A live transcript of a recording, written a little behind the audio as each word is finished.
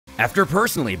After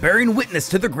personally bearing witness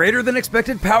to the greater than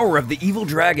expected power of the evil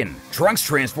dragon, Trunks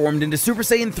transformed into Super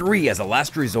Saiyan 3 as a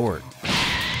last resort.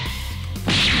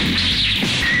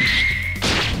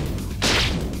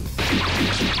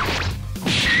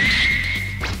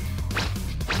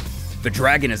 The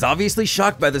dragon is obviously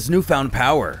shocked by this newfound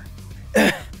power.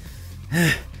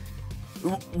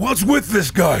 What's with this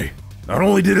guy? Not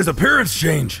only did his appearance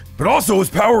change, but also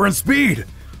his power and speed.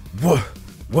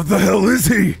 What the hell is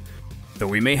he? Though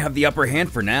we may have the upper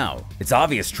hand for now, it's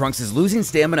obvious Trunks is losing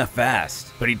stamina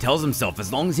fast, but he tells himself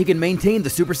as long as he can maintain the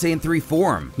Super Saiyan 3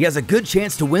 form, he has a good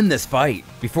chance to win this fight,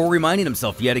 before reminding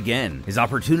himself yet again, his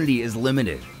opportunity is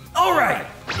limited. Alright!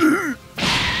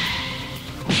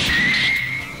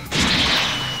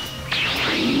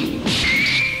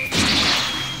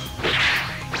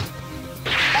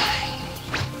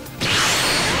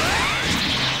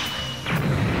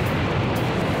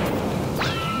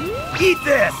 Eat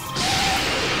this!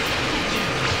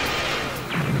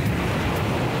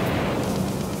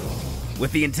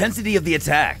 With the intensity of the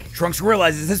attack, Trunks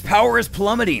realizes his power is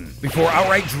plummeting before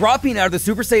outright dropping out of the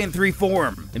Super Saiyan 3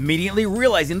 form, immediately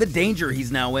realizing the danger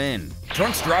he's now in.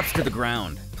 Trunks drops to the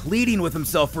ground, pleading with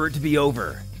himself for it to be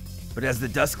over. But as the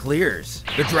dust clears,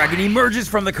 the dragon emerges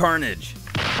from the carnage.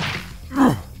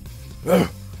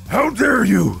 How dare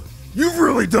you! You've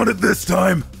really done it this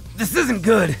time! This isn't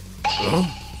good. Huh?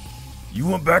 You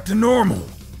went back to normal.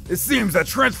 It seems that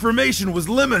transformation was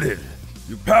limited.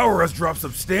 Your power has dropped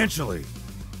substantially.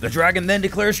 The dragon then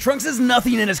declares Trunks is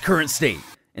nothing in his current state,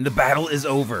 and the battle is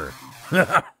over.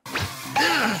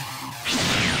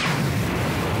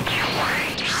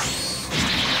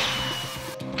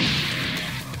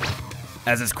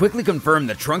 As it's quickly confirmed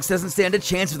that Trunks doesn't stand a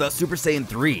chance without Super Saiyan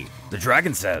 3, the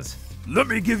dragon says, "Let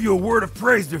me give you a word of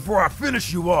praise before I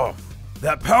finish you off.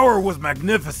 That power was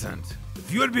magnificent.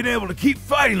 If you had been able to keep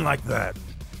fighting like that,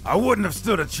 I wouldn't have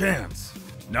stood a chance.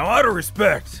 Now out of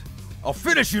respect, I'll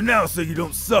finish you now so you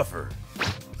don't suffer.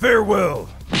 Farewell."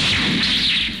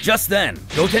 Just then,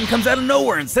 Goten comes out of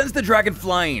nowhere and sends the dragon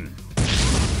flying.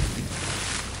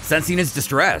 Sensing his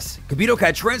distress, Kibito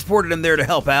Kai transported him there to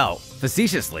help out.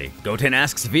 Facetiously, Goten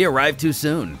asks if he arrived too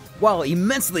soon. While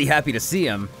immensely happy to see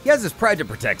him, he has his pride to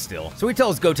protect still, so he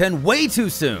tells Goten way too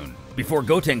soon, before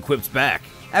Goten quips back.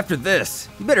 "After this,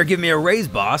 you better give me a raise,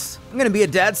 boss. I'm gonna be a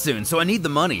dad soon, so I need the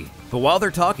money." But while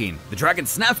they're talking, the dragon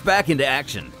snaps back into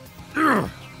action.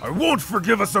 I won't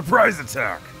forgive a surprise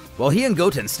attack. While he and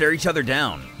Goten stare each other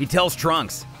down, he tells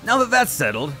Trunks, "Now that that's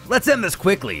settled, let's end this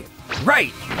quickly."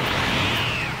 Right!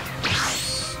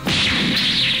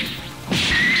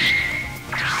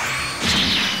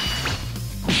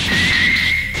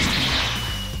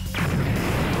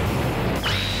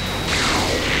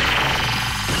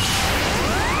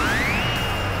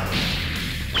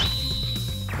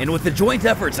 And with the joint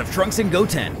efforts of Trunks and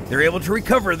Goten, they're able to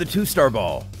recover the 2-star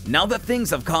ball. Now that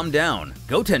things have calmed down,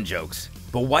 Goten jokes,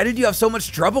 "But why did you have so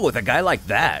much trouble with a guy like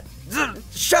that?"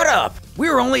 Shut up!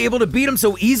 We were only able to beat him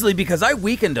so easily because I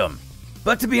weakened him.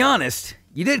 But to be honest,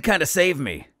 you did kinda save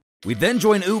me. We then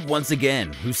join Oob once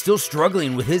again, who's still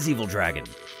struggling with his evil dragon.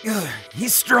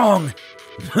 He's strong.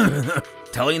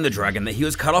 Telling the dragon that he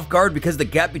was caught off guard because of the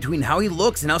gap between how he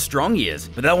looks and how strong he is,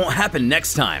 but that won't happen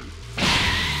next time.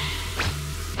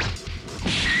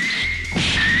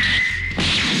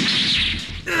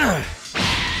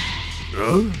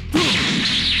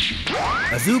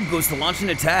 As Oob goes to launch an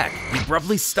attack, he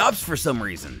abruptly stops for some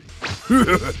reason.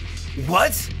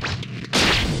 What?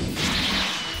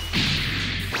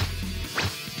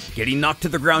 Getting knocked to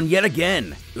the ground yet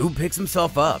again, Oob picks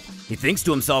himself up. He thinks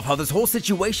to himself how this whole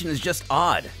situation is just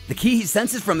odd. The ki he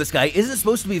senses from this guy isn't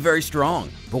supposed to be very strong,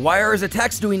 but why are his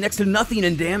attacks doing next to nothing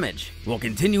in damage? While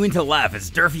continuing to laugh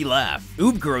his Durfy laugh,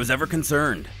 Oob grows ever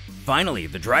concerned. Finally,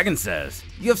 the dragon says,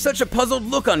 "You have such a puzzled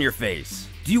look on your face.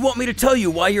 Do you want me to tell you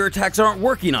why your attacks aren't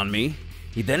working on me?"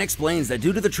 He then explains that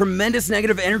due to the tremendous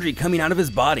negative energy coming out of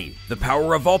his body, the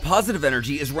power of all positive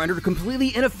energy is rendered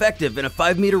completely ineffective in a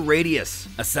 5-meter radius,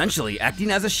 essentially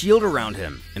acting as a shield around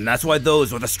him. And that's why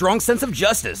those with a strong sense of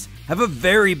justice have a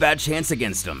very bad chance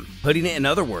against him. Putting it in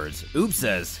other words, Oob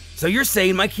says, "So you're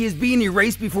saying my ki is being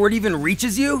erased before it even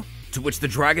reaches you?" To which the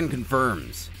dragon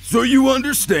confirms, "So you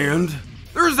understand?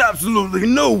 There's absolutely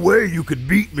no way you could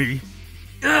beat me.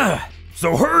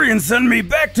 So hurry and send me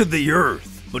back to the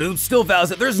Earth." But Oob still vows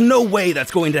that there's no way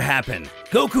that's going to happen.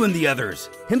 Goku and the others,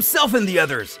 himself and the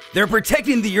others, they're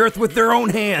protecting the Earth with their own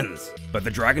hands. But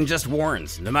the dragon just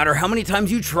warns, no matter how many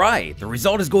times you try, the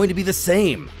result is going to be the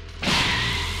same.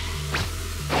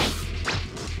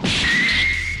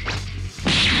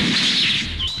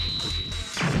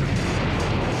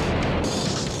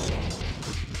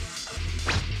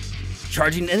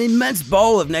 charging an immense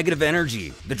ball of negative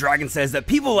energy. The dragon says that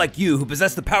people like you who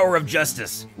possess the power of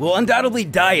justice will undoubtedly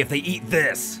die if they eat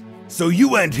this. So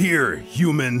you end here,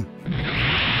 human.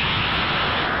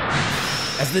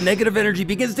 As the negative energy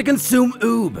begins to consume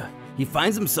Oob, he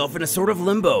finds himself in a sort of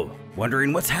limbo,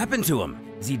 wondering what's happened to him.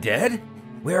 Is he dead?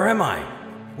 Where am I?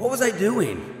 What was I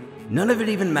doing? None of it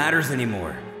even matters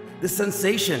anymore. This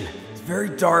sensation is very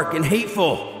dark and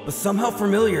hateful, but somehow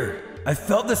familiar. I've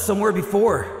felt this somewhere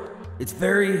before. It's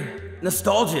very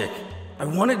nostalgic. I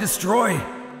want to destroy.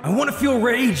 I want to feel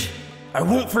rage. I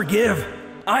won't forgive.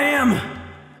 I am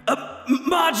a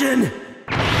Majin!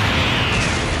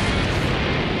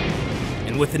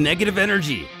 And with the negative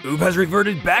energy, Oob has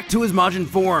reverted back to his Majin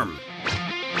form.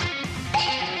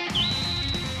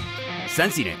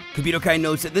 Sensing it, Kubito-kai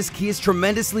notes that this key is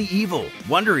tremendously evil,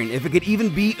 wondering if it could even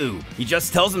be Oob. He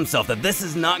just tells himself that this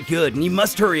is not good and he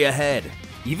must hurry ahead.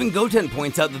 Even Goten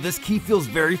points out that this key feels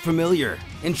very familiar,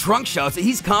 and Trunks shouts that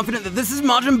he's confident that this is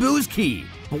Majin Buu's key.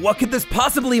 But what could this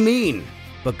possibly mean?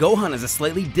 But Gohan has a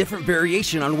slightly different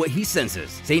variation on what he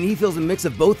senses, saying he feels a mix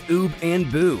of both Oob and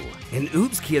Buu. And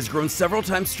Oob's key has grown several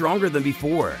times stronger than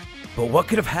before. But what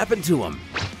could have happened to him?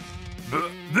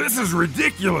 This is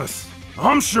ridiculous.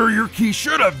 I'm sure your key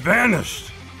should have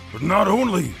vanished. But not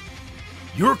only,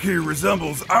 your key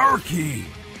resembles our key.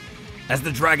 As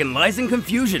the dragon lies in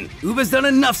confusion, Oob has done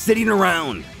enough sitting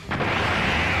around.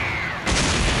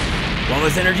 While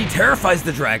his energy terrifies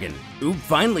the dragon, Oob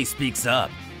finally speaks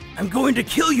up. I'm going to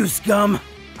kill you, scum!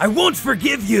 I won't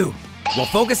forgive you! While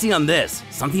focusing on this,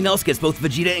 something else gets both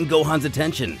Vegeta and Gohan's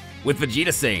attention, with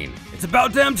Vegeta saying, "It's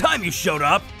about damn time you showed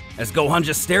up!" As Gohan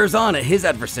just stares on at his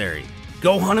adversary.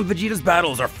 Gohan and Vegeta's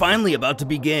battles are finally about to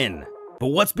begin. But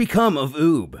what's become of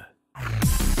Oob?